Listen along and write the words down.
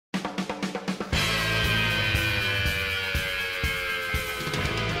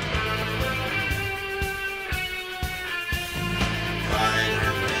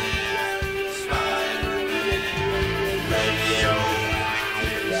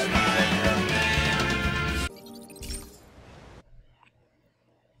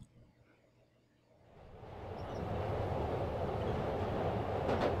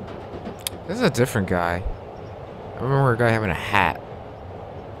is a different guy. I remember a guy having a hat.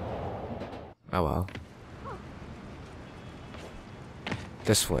 Oh well.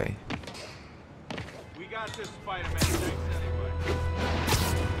 This way. We got this, Spider-Man. Thanks anyway.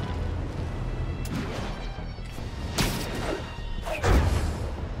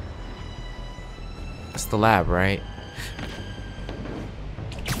 That's the lab, right?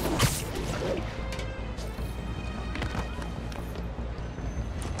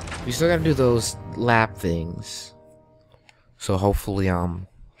 We still gotta do those lab things. So hopefully,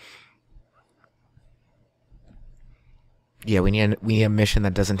 yeah, we need a mission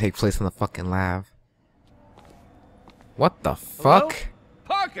that doesn't take place in the fucking lab. What the fuck? Hello?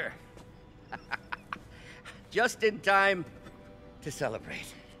 Parker! Just in time to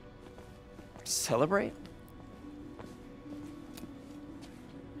celebrate. Celebrate?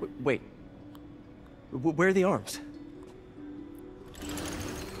 Wait. Where are the arms?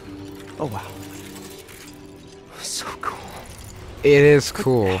 Oh, wow. So cool. It is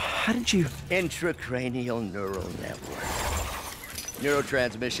cool. How did you... Intracranial neural network.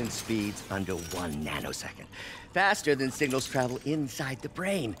 Neurotransmission speeds under 1 nanosecond. Faster than signals travel inside the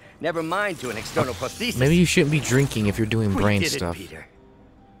brain. Never mind to an external prosthesis. Maybe you shouldn't be drinking if you're doing We brain did stuff. It, Peter.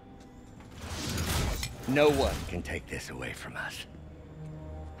 No one can take this away from us.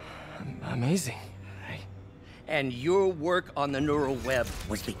 Amazing. And your work on the neural web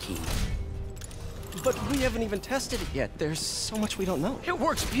was the key. But we haven't even tested it yet. There's so much we don't know. It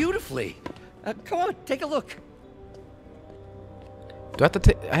works beautifully. Come on, take a look. Do I have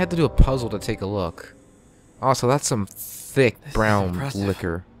to I had to do a puzzle to take a look. Oh, so that's some thick brown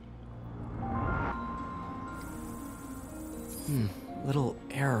liquor. Little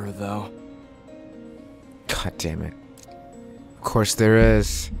error, though. God damn it. Of course there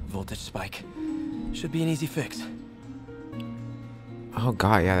is. Voltage spike. Should be an easy fix. Oh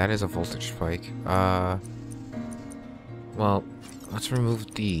god, yeah, that is a voltage spike. Well, let's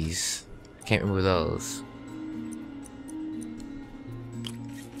remove these. Can't remove those.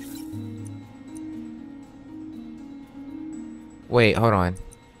 Wait, hold on.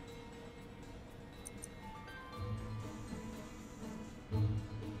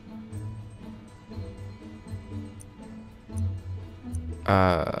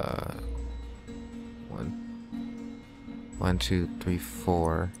 One, two, three,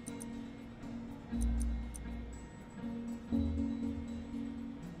 four.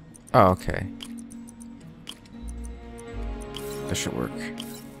 Oh, okay. That should work.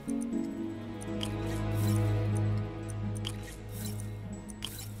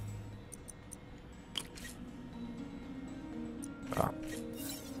 Oh.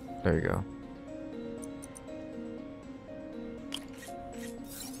 There you go.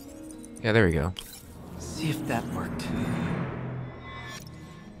 Yeah, there we go. See if that worked.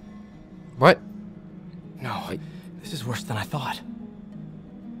 What? No, this is worse than I thought.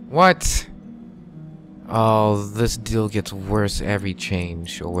 What? Oh, this deal gets worse every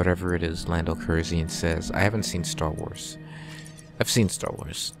change, or whatever it is Lando Calrissian says. I haven't seen Star Wars. I've seen Star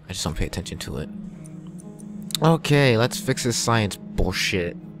Wars. I just don't pay attention to it. Okay, let's fix this science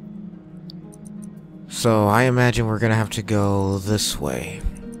bullshit. So, I imagine we're gonna have to go this way.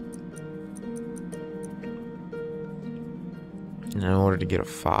 In order to get a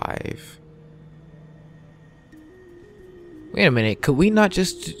 5. Wait a minute, could we not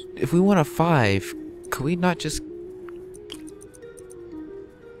just... If we want a 5, could we not just...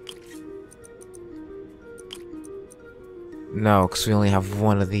 No, because we only have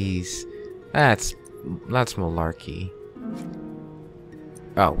one of these. That's malarkey.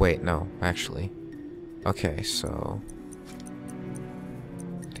 Oh, wait, no, actually. Okay, so...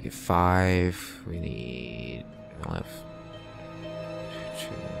 To get 5, we need... We only have...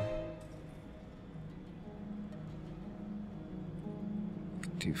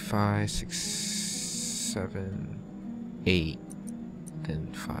 2, 5, 6, 7, 8.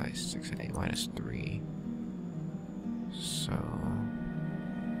 Then 5, 6, and 8 minus 3. So...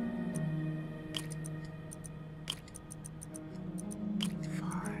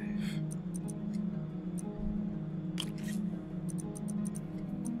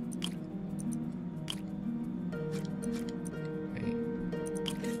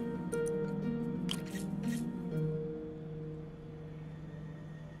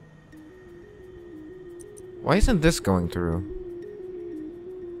 Why isn't this going through?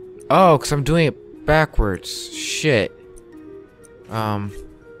 Oh, because I'm doing it backwards. Shit. That's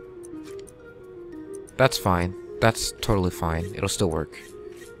fine. That's totally fine. It'll still work.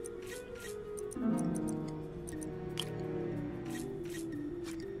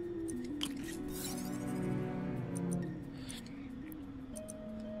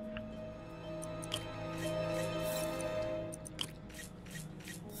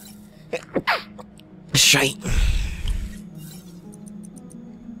 Shite.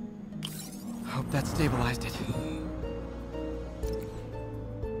 Hope that stabilized it.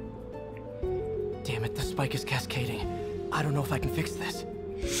 Damn it, the spike is cascading. I don't know if I can fix this.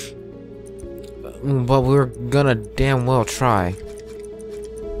 But we're gonna damn well try.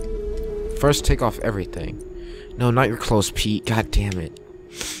 First, take off everything. No, not your clothes, Pete. God damn it.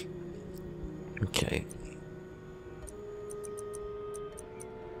 Okay.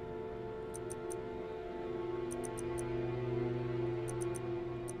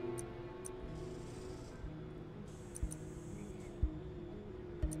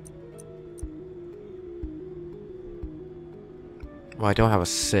 Well, I don't have a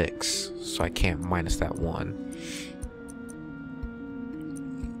 6, so I can't minus that 1.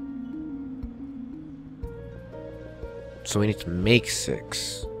 So we need to make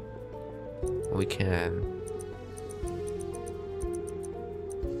 6. We can...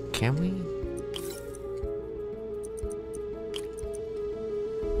 Can we?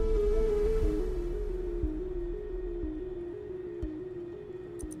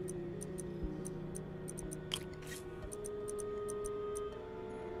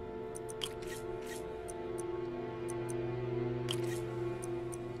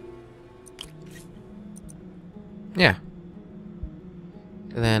 Yeah.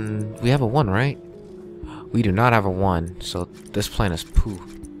 And then we have a 1, right? We do not have a 1, so this plan is poo.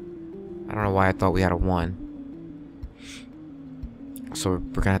 I don't know why I thought we had a 1. So we're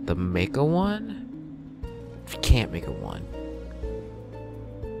gonna have to make a 1? We can't make a 1.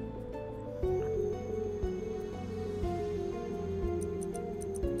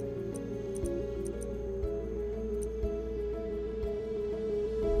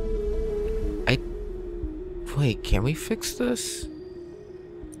 Wait, can we fix this?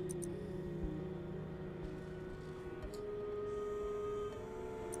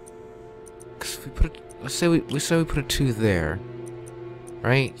 Cause we put let's say we put a 2 there.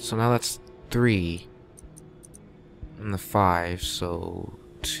 Right? So now that's 3. And the 5, so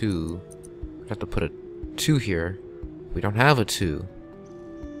 2. We have to put a 2 here. We don't have a 2.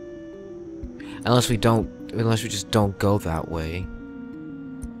 Unless we just don't go that way.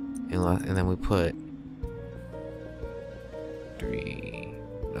 And then we put 3,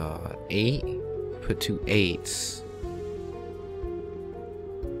 8. Put 2 8s.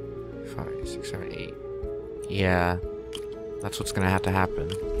 5, 6, 7, 8. Yeah, that's what's gonna have to happen.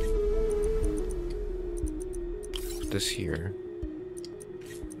 Put this here.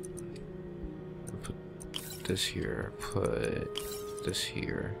 Put this here. Put this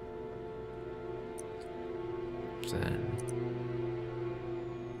here. Then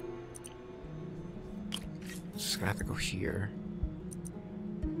it's just gonna have to go here.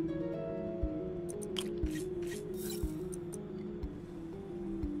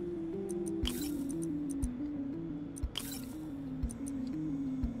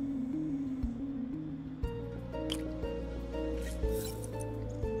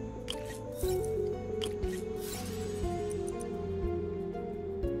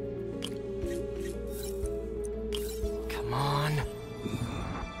 Come on.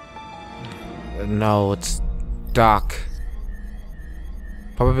 No, it's Doc.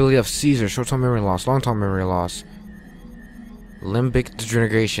 Probability of seizure, short-term memory loss, long-term memory loss. Limbic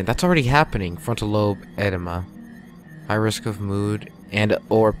degeneration. That's already happening. Frontal lobe edema. High risk of mood and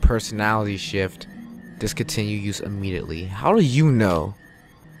or personality shift. Discontinue use immediately. How do you know?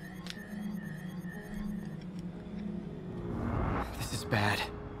 This is bad.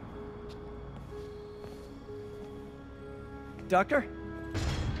 Doctor?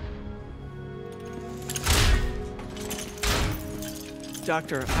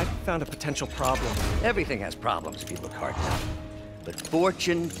 Doctor, I found a potential problem. Everything has problems if you look hard enough. But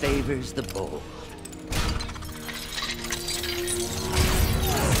fortune favors the bold.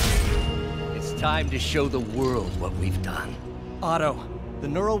 It's time to show the world what we've done. Otto, the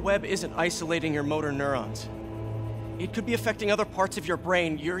neural web isn't isolating your motor neurons. It could be affecting other parts of your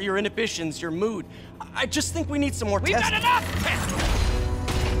brain, your inhibitions, your mood. I just think we need some more We've tests. done enough tests!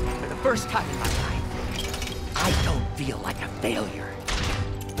 For the first time in my life, I don't feel like a failure.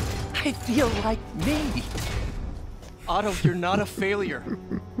 I feel like me. Otto, you're not a failure.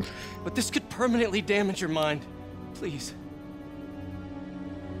 But this could permanently damage your mind. Please.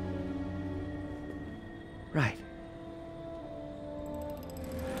 Right.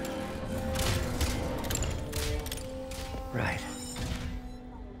 Right.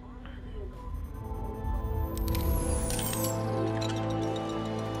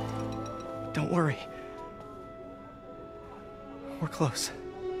 Don't worry. We're close.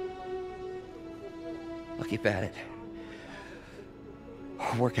 I'll keep at it.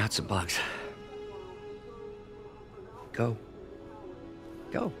 Work out some bugs. Go.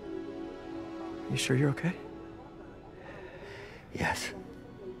 Go. You sure you're okay? Yes.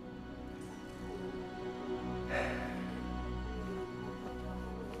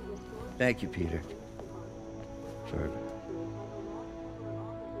 Thank you, Peter.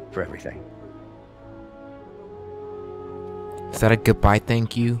 For everything. Is that a goodbye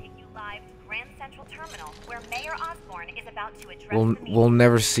thank you? Live to Grand Central Terminal, where Mayor Osborne is about to address We'll the meeting. we'll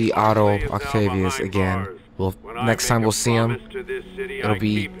never see Otto Octavius again. We'll next time we'll see him, it'll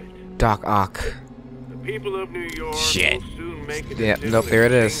be Doc Ock. The people of New York Shit. will soon make a Yeah, decision nope, there it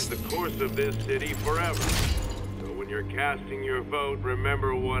that is. changes the course of this city forever. So when you're casting your vote,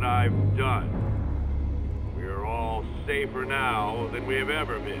 remember what I've done. We are all safer now than we have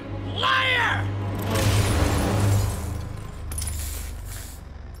ever been. Liar!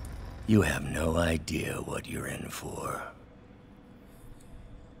 You have no idea what you're in for.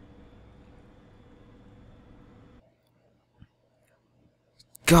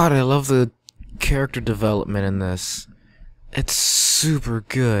 God, I love the character development in this. It's super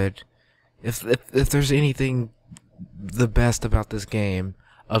good. If there's anything the best about this game,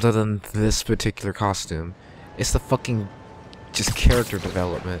 other than this particular costume, it's the fucking just character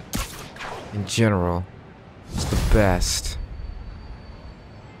development in general. It's the best.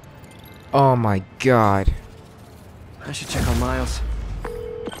 Oh my god. I should check on Miles.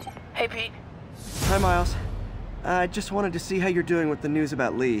 Hey, Pete. Hi, Miles. I just wanted to see how you're doing with the news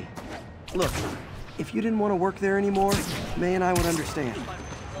about Lee. Look, if you didn't want to work there anymore, May and I would understand.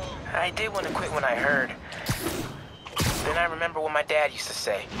 I did want to quit when I heard. Then I remember what my dad used to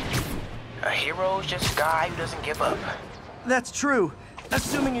say. A hero is just a guy who doesn't give up. That's true,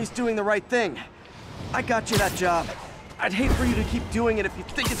 assuming he's doing the right thing. I got you that job. I'd hate for you to keep doing it if you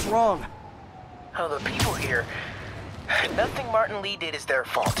think it's wrong. Oh, the people here. Nothing Martin Lee did is their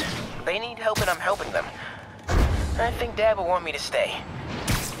fault. They need help and I'm helping them. I think Dad would want me to stay.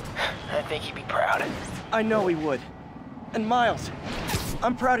 I think he'd be proud. I know he would. And Miles,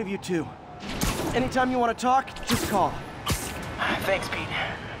 I'm proud of you too. Anytime you want to talk, just call. Thanks, Pete.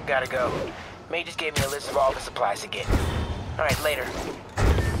 Gotta go. May just gave me a list of all the supplies to get. Alright, later.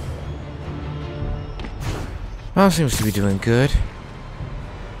 Well, seems to be doing good.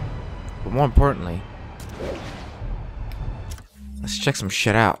 But more importantly, let's check some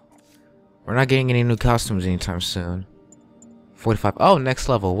shit out. We're not getting any new costumes anytime soon. 45. Oh, next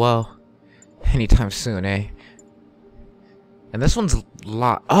level. Well, anytime soon, eh? And this one's a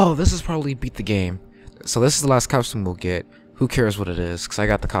lot. Oh, this is probably beat the game. So this is the last costume we'll get. Who cares what it is? Because I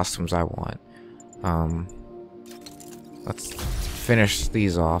got the costumes I want. Let's finish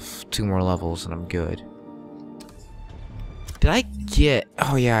these off. 2 more levels and I'm good. Did I get...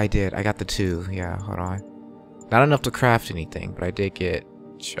 Oh, yeah, I did. I got the 2. Yeah, hold on. Not enough to craft anything, but I did get...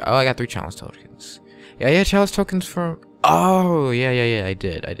 Oh, I got 3 challenge tokens. Yeah, challenge tokens from... Oh, yeah, I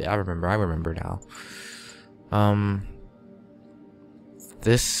did. I remember now.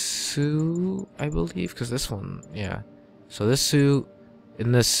 This suit, I believe, because this one, yeah. So this suit,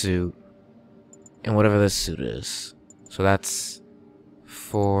 and this suit, and whatever this suit is. So that's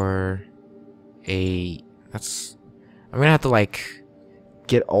for a... That's... I'm gonna have to, like,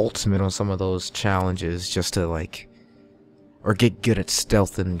 get ultimate on some of those challenges just to, like... Or get good at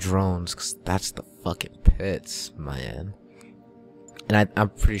stealth and drones, because that's the fucking pits, man. And I'm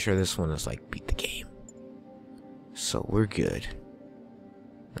pretty sure this one is, like, beat the game. So we're good.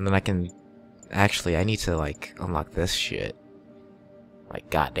 And then I can... Actually, I need to, like, unlock this shit. Like,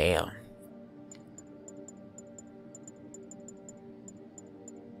 goddamn.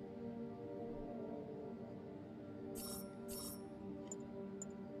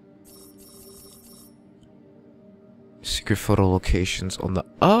 Secret photo locations on the...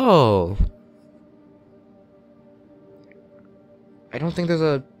 Oh! I don't think there's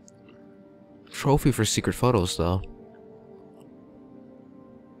a trophy for secret photos, though.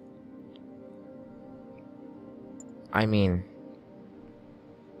 I mean...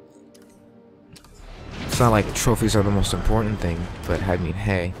 It's not like trophies are the most important thing, but I mean,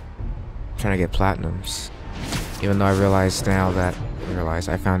 hey. I'm trying to get platinums. Even though I realize now that...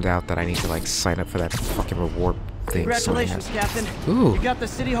 I found out that I need to, like, sign up for that fucking reward thing. Congratulations, Captain. Ooh. You got the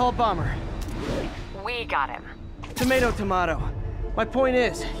City Hall bomber. We got him. Tomato. My point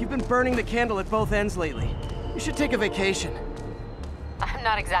is, you've been burning the candle at both ends lately. You should take a vacation. I'm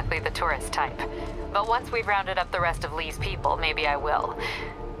not exactly the tourist type, but once we've rounded up the rest of Lee's people, maybe I will.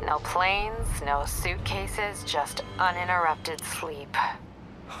 No planes, no suitcases, just uninterrupted sleep.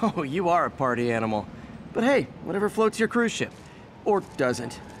 Oh, you are a party animal. But hey, whatever floats your cruise ship. Or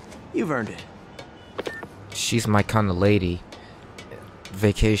doesn't. You've earned it. She's my kind of lady.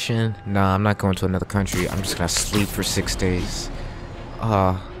 Vacation? Nah, I'm not going to another country. I'm just gonna sleep for 6 days.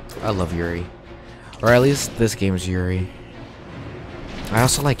 I love Yuri. Or at least this game's Yuri. I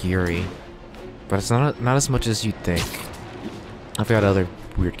also like Yuri. But it's not as much as you'd think. I've got other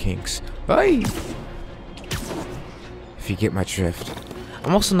weird kinks. Bye! If you get my drift.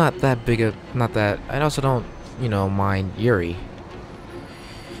 I'm also not that big of... I also don't, you know, mind Yuri.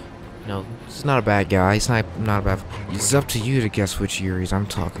 You know, he's not a bad guy. He's not a bad... It's up to you to guess which Yuris I'm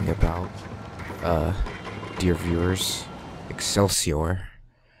talking about. Dear viewers. Excelsior.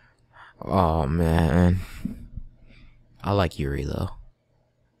 Oh, man. I like Yuri, though.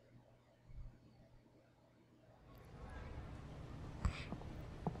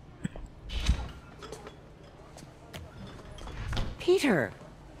 Peter!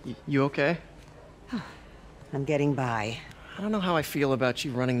 You okay? I'm getting by. I don't know how I feel about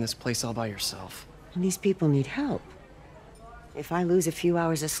you running this place all by yourself. And these people need help. If I lose a few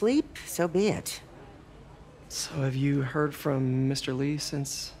hours of sleep, so be it. So have you heard from Mr. Lee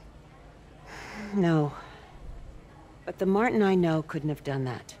since... No. But the Martin I know couldn't have done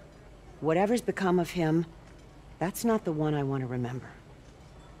that. Whatever's become of him, that's not the one I want to remember.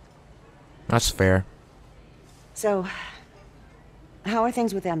 That's fair. So, how are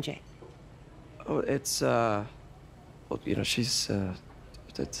things with MJ? Oh, it's, well, you know, she's,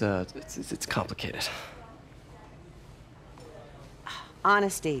 it's complicated.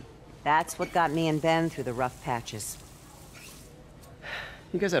 Honesty. That's what got me and Ben through the rough patches.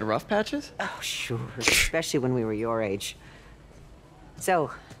 You guys had rough patches? Oh, sure. Especially when we were your age. So,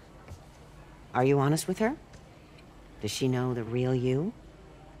 are you honest with her? Does she know the real you?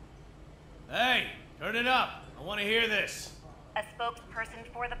 Hey, turn it up. I want to hear this. A spokesperson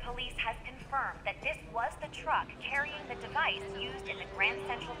for the police has confirmed that this was the truck carrying the device used in the Grand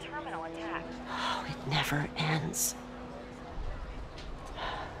Central Terminal attack. Oh, it never ends.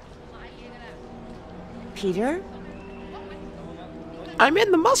 Peter? I'm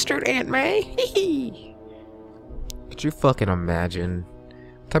in the mustard, Aunt May. Hee. Could you fucking imagine?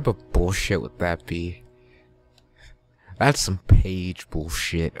 What type of bullshit would that be? That's some Page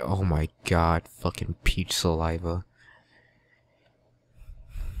bullshit. Oh my god, fucking peach saliva.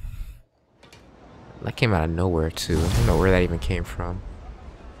 That came out of nowhere too. I don't know where that even came from.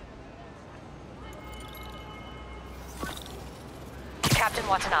 Captain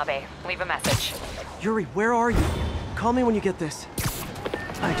Watanabe, leave a message. Yuri, where are you? Call me when you get this.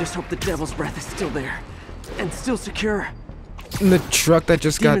 I just hope the Devil's Breath is still there. And still secure. And the truck that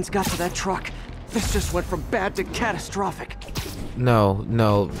just Demons got to that truck. This just went from bad to catastrophic. No.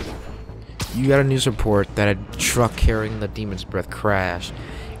 You got a news report that a truck carrying the Demon's Breath crashed.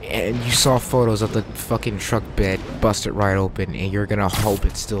 And you saw photos of the fucking truck bed busted right open, and you're gonna hope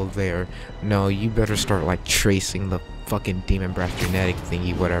it's still there. No, you better start like tracing the fucking Demon Breath genetic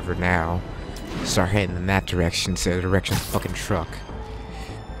thingy, whatever now. Start heading in that direction instead of the direction of the fucking truck.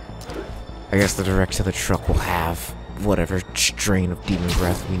 I guess the direction of the truck will have whatever strain of Demon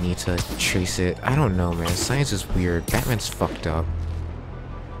Breath we need to trace it. I don't know, man. Science is weird. Batman's fucked up.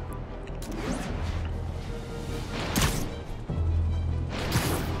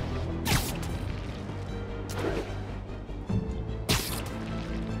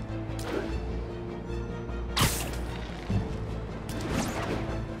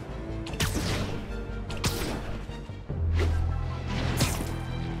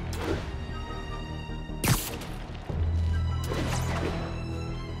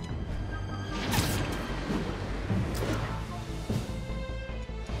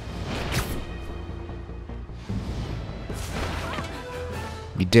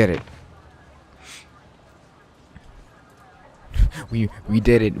 We did it. We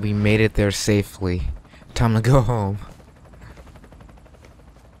did it. We made it there safely. Time to go home.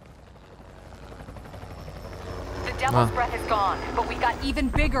 The Devil's Breath is gone, but we got even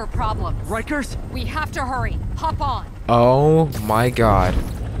bigger problems. Rikers? We have to hurry. Hop on. Oh my god.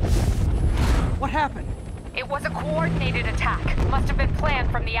 What happened? It was a coordinated attack. Must have been planned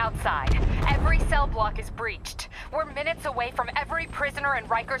from the outside. Every cell block is breached. We're minutes away from every prisoner and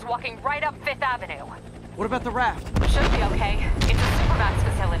Rikers walking right up 5th Avenue. What about the raft? Should be okay. It's a Supermax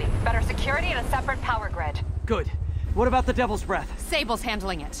facility. Better security and a separate power grid. Good. What about the Devil's Breath? Sable's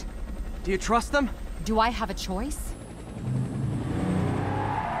handling it. Do you trust them? Do I have a choice?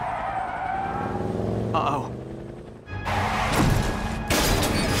 Uh-oh.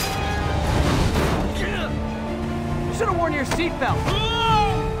 Should have worn your seatbelt.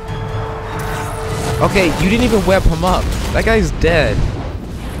 Okay, you didn't even web him up. That guy's dead.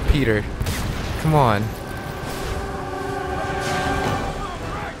 Peter, come on.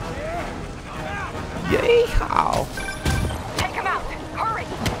 Yay! How? Take him out! Hurry!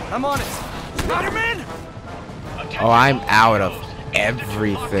 I'm on it. Spider-Man! Oh, I'm out of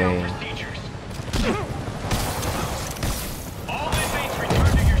everything. All inmates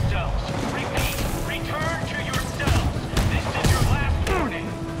return to your cells. Repeat, return to your cells. This is your last warning.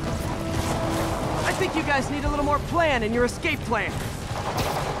 I think you guys need a little more plan in your escape plan.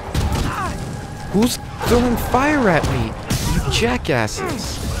 Who's throwing fire at me? You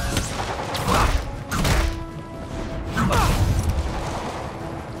jackasses.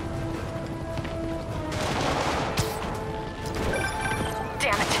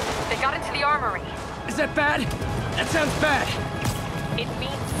 Damn it! They got into the armory. Is that bad? That sounds bad. It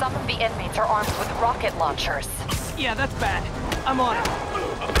means some of the inmates are armed with rocket launchers. Yeah, that's bad. I'm on it.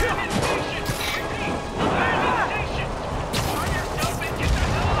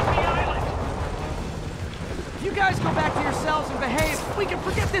 If you guys go back to your cells and behave, we can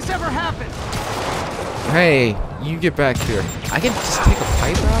forget this ever happened. Hey, you get back here. I can just take a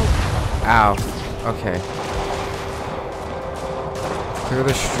pipe out? Ow. Okay. Clear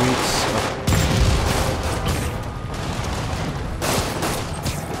the streets.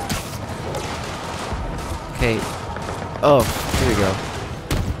 Okay. Oh, here we go.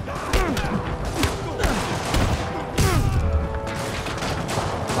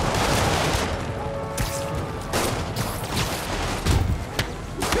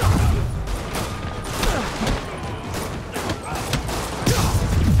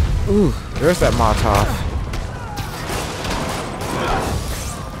 Ooh, there's that Molotov.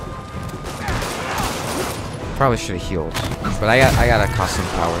 Probably should have healed, but I got a costume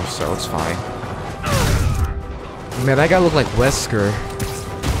power, so it's fine. Man, that guy looked like Wesker.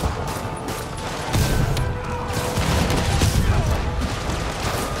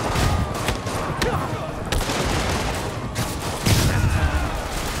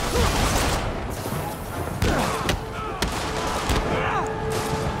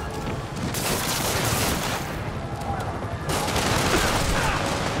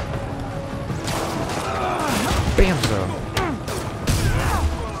 Bamzo.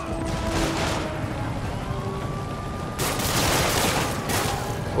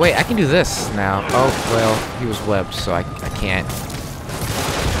 Wait, I can do this now. Oh, well, he was webbed, so I can't.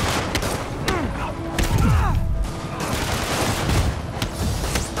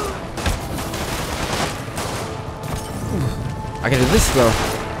 I can do this, though.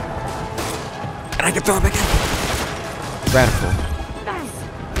 And I can throw it back in. Radical. Nice.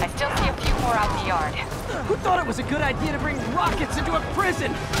 I still see a few more out in the yard. Who thought it was a good idea to bring rockets into a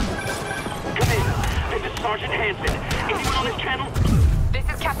prison? Commander, this is Sergeant Hansen. Anyone on this channel? This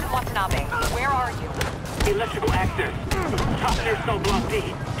is Captain Watanabe. Where are you? Electrical access. Top near cell block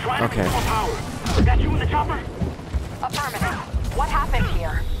D. Trying to Okay. restore power. Got you in the chopper? Affirmative. What happened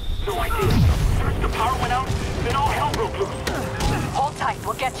here? No idea. First the power went out, then all hell broke loose. Hold tight.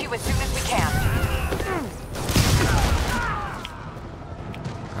 We'll get you as soon as we can.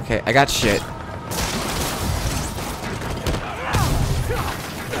 Okay, I got shit.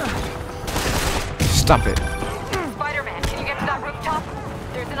 Stop it. Spider-Man, can you get to that rooftop?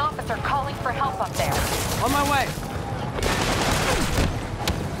 There's an officer calling for help up there. On my way.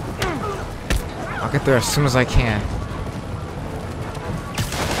 I'll get there as soon as I can.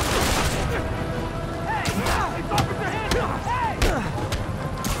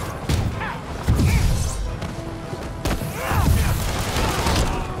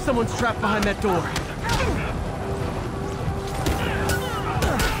 Someone's trapped behind that door.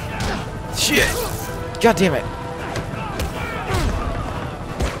 Shit! God damn it!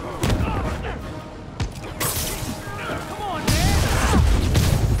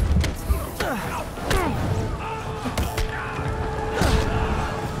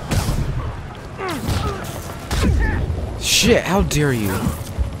 Shit, how dare you?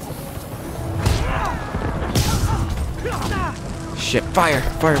 Shit, fire!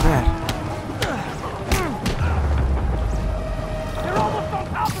 Fire bad! They're almost on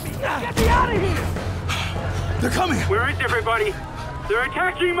top of me! Get me out of here! They're coming! Where is everybody? They're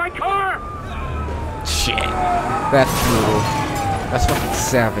attacking my car! Shit. That's brutal. That's fucking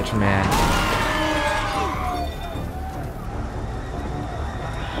savage, man.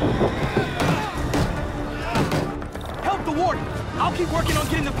 Help the warden! I'll keep working on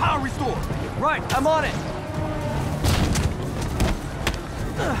getting the power restored. Right, I'm on it.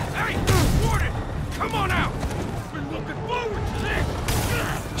 Hey, warden! Come on out! Been looking forward to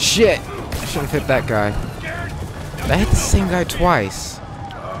this! Shit! I shouldn't have hit that guy. I hit the same guy twice.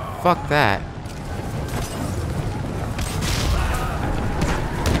 Fuck that.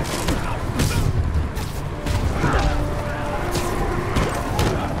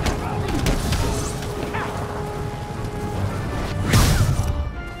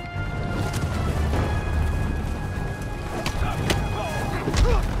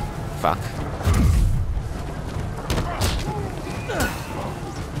 Fuck.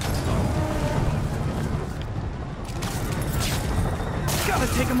 Gotta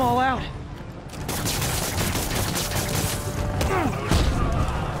take them all out.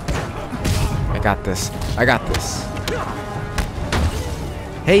 I got this. I got this.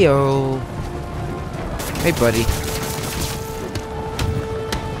 Heyo. Hey, buddy.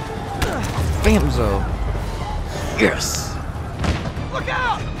 Bamzo. Yes. Look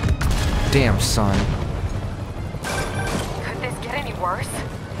out! Damn, son. Could this get any worse?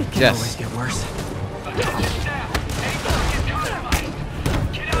 It can Yes. always get worse.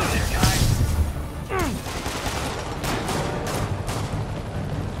 Get out of there, guys.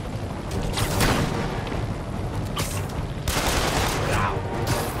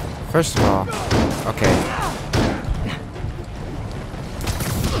 First of all, okay.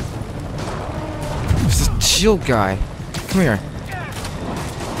 There's this shield guy. Come here.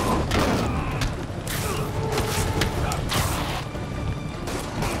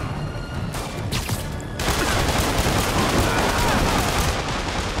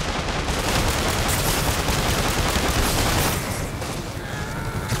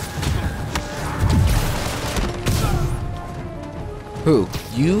 Who?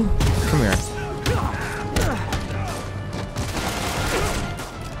 You? Come here.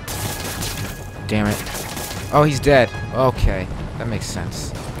 Damn it. Oh, he's dead. Okay. That makes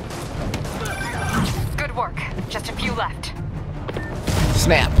sense. Good work. Just a few left.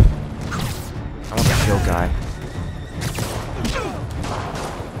 Snap! I want the kill guy.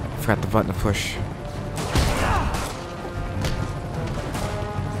 Forgot the button to push.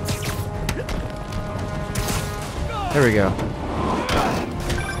 There we go.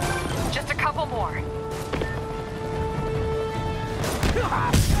 Just a couple more.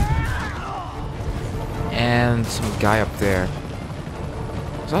 And some guy up there.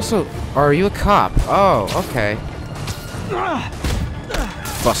 There's also... Are you a cop? Oh, okay.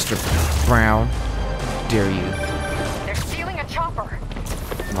 Buster Brown. Dare you. They're stealing a chopper.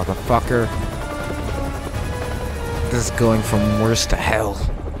 Motherfucker. This is going from worse to hell.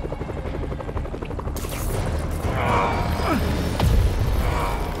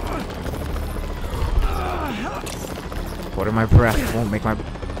 Water my breath won't make my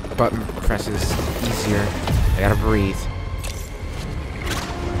button presses easier. I gotta breathe.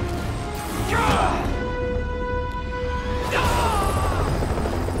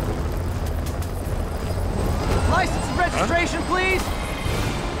 License and registration, please.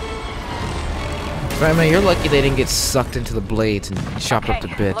 Batman, you're lucky they didn't get sucked into the blades and chopped up to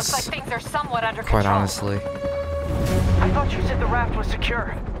Okay, looks bits. like things are somewhat under Quite control. honestly. I thought you said the raft was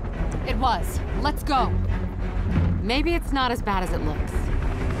secure. It was. Let's go. Maybe it's not as bad as it looks.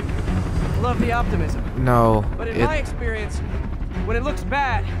 Love the optimism. No. But in my experience, when it looks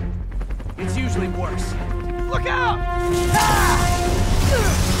bad, it's usually worse. Look out!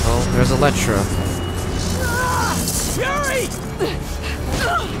 Oh, there's Electra. Yuri!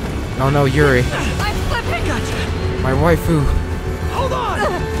 No, no, Yuri. I'm slipping! Gotcha. My waifu. Hold on!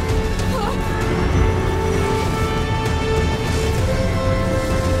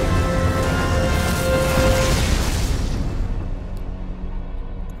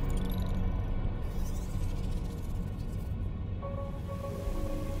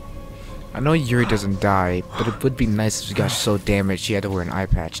 I know Yuri doesn't die, but it would be nice if she got so damaged she had to wear an eye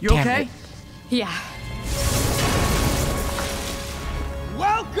patch. You Damn okay? it. Yeah.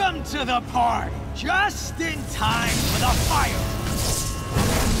 Welcome to the party! Just in time for the fire!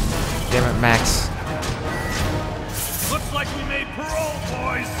 Damn it, Max. Looks like we made parole,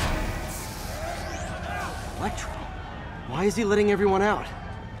 boys! Electro? Why is he letting everyone out?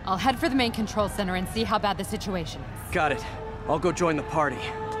 I'll head for the main control center and see how bad the situation is. Got it. I'll go join the party.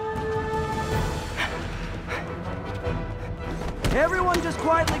 Everyone just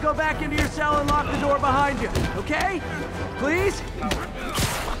quietly go back into your cell and lock the door behind you, okay? Please?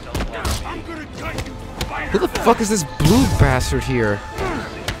 Who the fuck is this blue bastard here?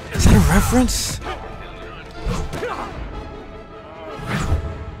 Is that a reference?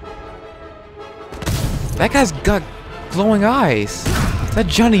 That guy's got glowing eyes. Is that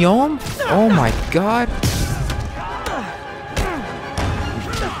Johnny Ohm? Oh my god.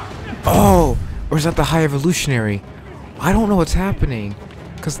 Oh, or is that the High Evolutionary? I don't know what's happening.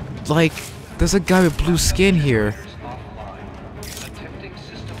 Cause like, there's a guy with blue skin here.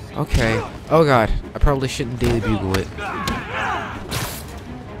 Okay. Oh god, I probably shouldn't Daily Bugle it.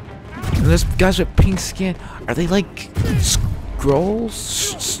 And there's guys with pink skin. Are they like scrolls?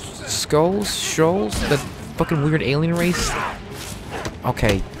 Skulls? Shrolls? That fucking weird alien race?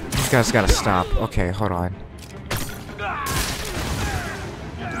 Okay, these guys gotta stop. Okay, hold on.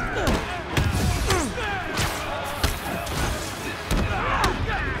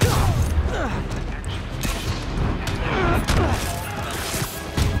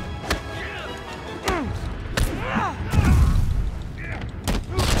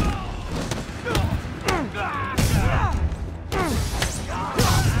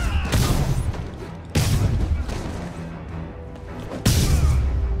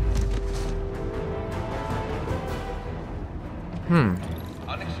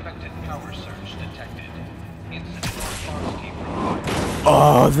 Unexpected power surge detected. Incident response team required.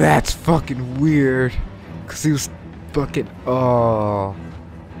 Oh, that's fucking weird. Cause he was fucking. Oh,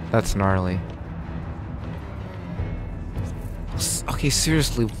 that's gnarly. Okay,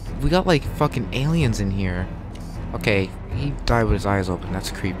 seriously, we got like fucking aliens in here. Okay, he died with his eyes open.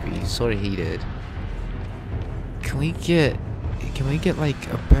 That's creepy. So did he did. Can we get like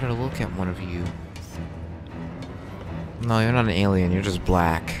a better look at one of you? No, you're not an alien. You're just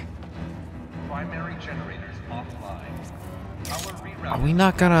black. Primary generators offline. Power reroute. Are we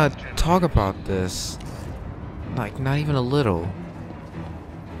not gonna talk about this? Like, not even a little.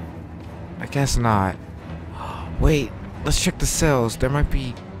 I guess not. Wait, let's check the cells. There might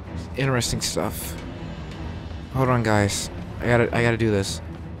be interesting stuff. Hold on, guys. I gotta do this.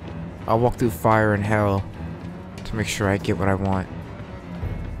 I'll walk through fire and hell to make sure I get what I want.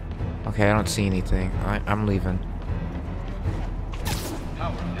 Okay, I don't see anything. I'm leaving.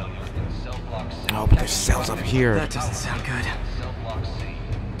 Power failure in cell block C. Oh, but there's cells up here. That doesn't sound good. Cell block C.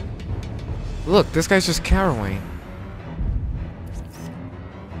 Look, this guy's just cowering.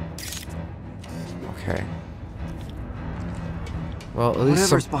 Okay. Well, at least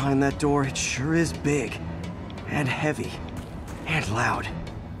Whatever's behind that door, it sure is big. And heavy. And loud.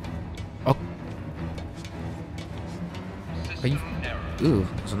 Oh. Are you... Ooh,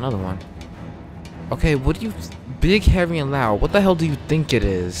 there's another one. Okay, what do you... Big, heavy, and loud. What the hell do you think it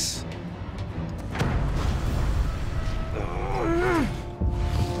is?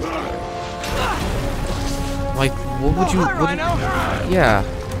 Like, what would you... What yeah.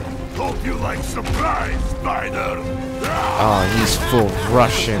 Hope you like surprise, Spider. Oh, he's full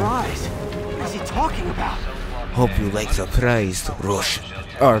Russian. Surprise. What is he talking about? Hope you like surprise, Russian.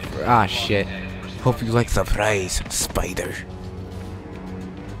 Or, shit. Hope you like surprise, Spider.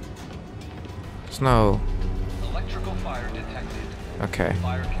 Snow. Electrical fire detected. Okay.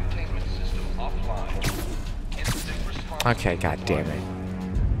 Fire containment system offline. Instant response. Okay, god damn it.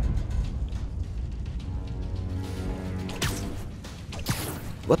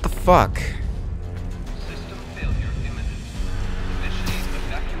 What the fuck? System failure imminent. Initiate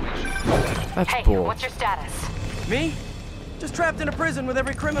evacuation. That's Hey, bull. what's your status? Me? Just trapped in a prison with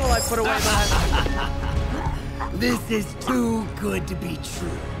every criminal I put away behind me. This is too good to be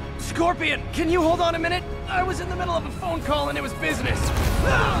true. Scorpion, can you hold on a minute? I was in the middle of a phone call and it was business.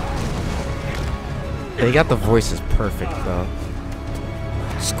 They got the voices perfect, though.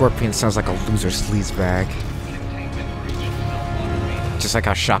 Scorpion sounds like a loser sleazebag. Just like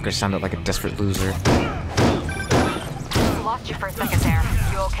how Shocker sounded like a desperate loser. Lost you for a second there.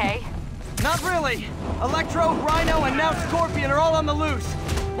 You okay? Not really. Electro, Rhino, and now Scorpion are all on the loose.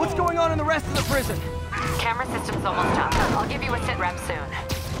 What's going on in the rest of the prison? Camera system's almost up. I'll give you a sit rep soon.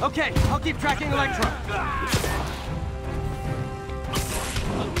 Okay, I'll keep tracking Electro.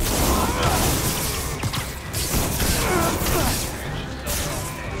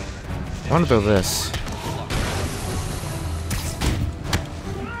 I wanna do this.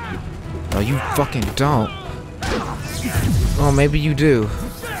 No, you fucking don't. Oh, maybe you do.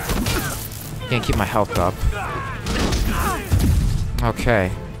 Can't keep my health up.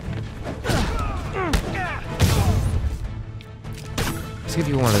 Okay. Let's give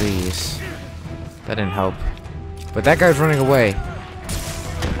you one of these. That didn't help. But that guy's running away.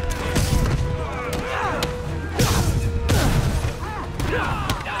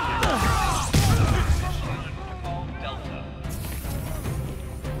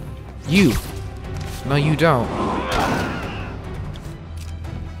 You! No, you don't.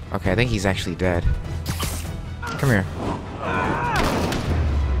 Okay, I think he's actually dead. Come here.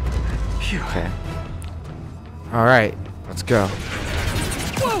 Okay. Alright, let's go.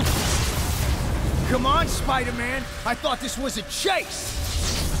 Whoa! Come on, Spider-Man. I thought this was a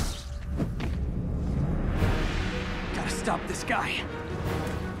chase. Gotta stop this guy.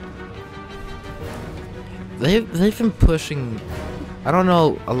 They've been pushing... I don't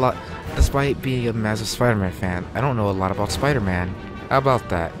know a lot... Despite being a massive Spider-Man fan, I don't know a lot about Spider-Man. How about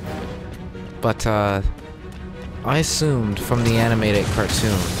that? But, I assumed from the animated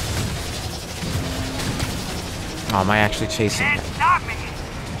cartoon... Oh, am I actually chasing him? Stop me!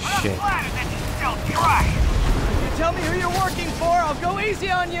 Shit. You tell me who you're working for, I'll go easy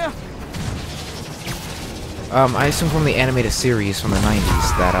on you. I assume from the animated series from the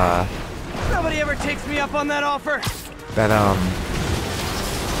 90s that, Nobody ever takes me up on that offer. that,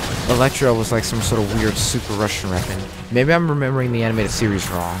 Electro was like some sort of weird super Russian weapon. Maybe I'm remembering the animated series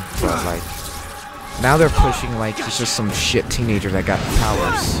wrong, but like... Now they're pushing like he's just some shit teenager that got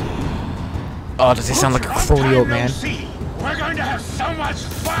powers. Oh, does he sound like a crony old man? We're going to have so much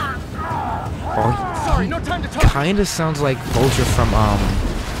fun! Oh, Sorry, no time to talk. kinda sounds like Vulture from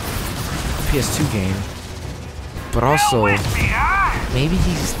PS2 game. But also, maybe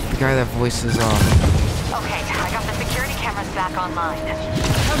he's the guy that voices Okay, I got the security cameras back online.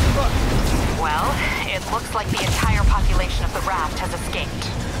 How's it look? Well, it looks like the entire population of the raft has escaped,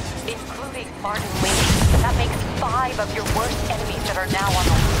 including Martin Lee. That makes 5 of your worst enemies that are now on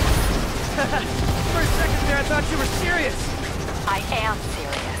the loose. For a second there, I thought you were serious. I am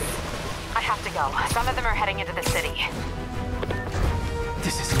serious. I have to go. Some of them are heading into the city.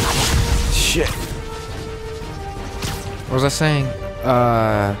 This is shit. What was I saying?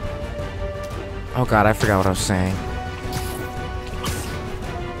 Oh god, I forgot what I was saying.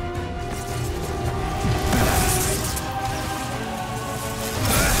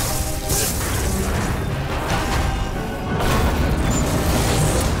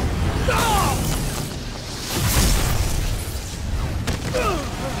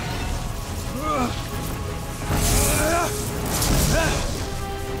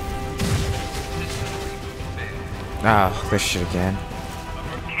 Oh, this shit again.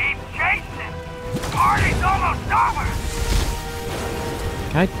 Keep chasing! Party's almost over!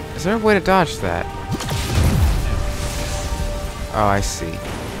 Can I, is there a way to dodge that? Oh, I see.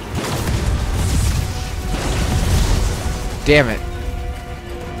 Damn it.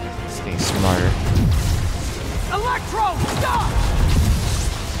 It's getting smarter. Electro, stop!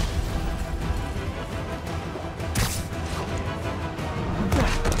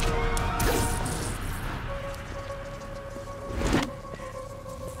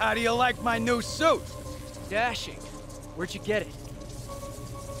 How do you like my new suit? dashing. Where'd you get it?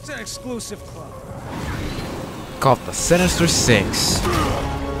 It's an exclusive club. Called the Sinister Six.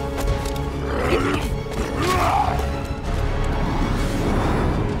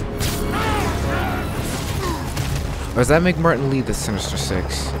 Or does that make Martin Lee the Sinister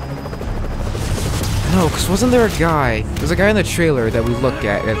Six? No, because wasn't there a guy? There's a guy in the trailer that we look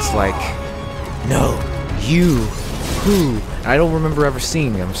at, and it's like, no, you, who? And I don't remember ever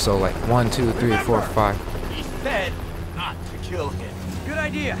seeing him, so like 1, 2, 3, 4, 5. He said not to kill him. Good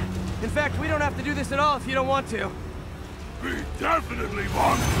idea. In fact, we don't have to do this at all if you don't want to. We definitely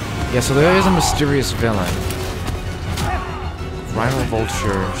want to. Yeah, so there is a mysterious villain. Rhino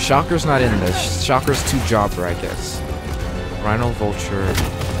Vulture. Shocker's not in this. Shocker's too jobber, I guess. Rhino Vulture,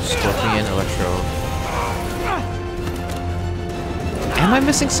 Scorpion, Electro. Am I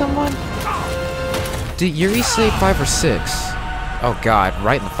missing someone? Did Yuri say 5 or 6? Oh god,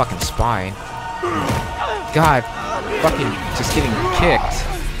 right in the fucking spine. God, fucking just getting kicked.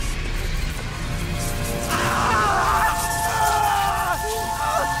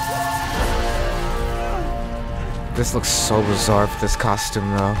 This looks so bizarre for this costume,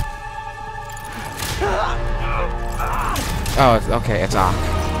 though. Oh, it's, okay, it's Ock.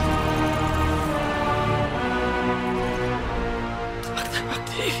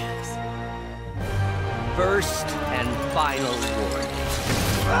 First and final warning.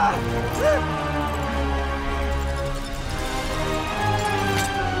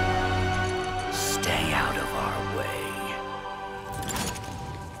 Stay out of our way.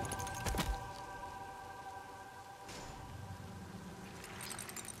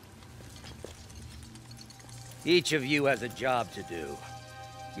 Each of you has a job to do.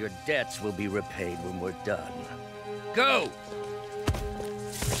 Your debts will be repaid when we're done. Go!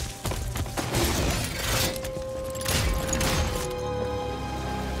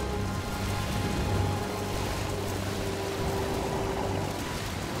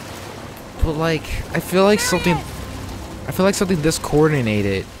 But like, I feel like something this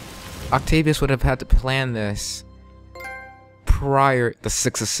coordinated. Octavius would have had to plan this prior. The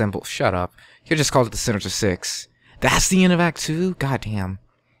Six assemble. Shut up. You just called it the Sinister Six. That's the end of Act 2? Goddamn.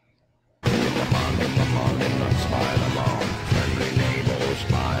 Smile